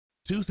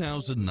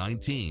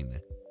2019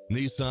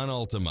 Nissan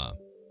Altima.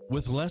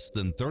 With less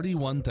than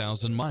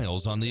 31,000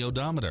 miles on the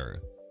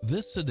odometer,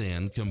 this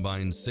sedan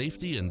combines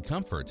safety and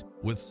comfort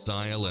with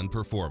style and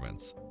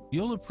performance.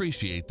 You'll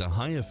appreciate the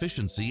high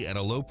efficiency at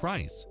a low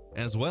price,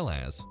 as well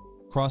as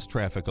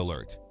cross-traffic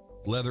alert,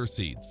 leather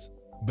seats,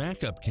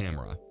 backup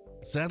camera,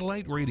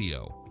 satellite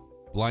radio,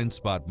 blind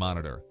spot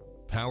monitor,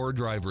 power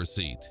driver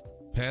seat,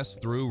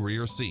 pass-through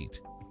rear seat,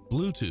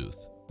 Bluetooth,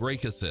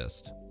 brake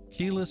assist,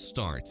 keyless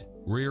start,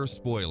 rear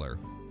spoiler,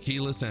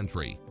 keyless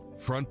entry,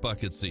 front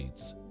bucket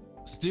seats,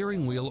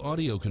 steering wheel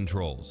audio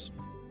controls,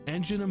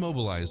 engine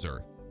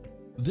immobilizer.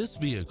 This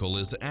vehicle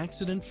is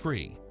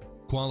accident-free,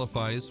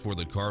 qualifies for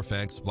the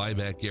Carfax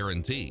buyback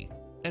guarantee,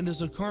 and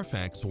is a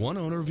Carfax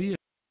one-owner vehicle.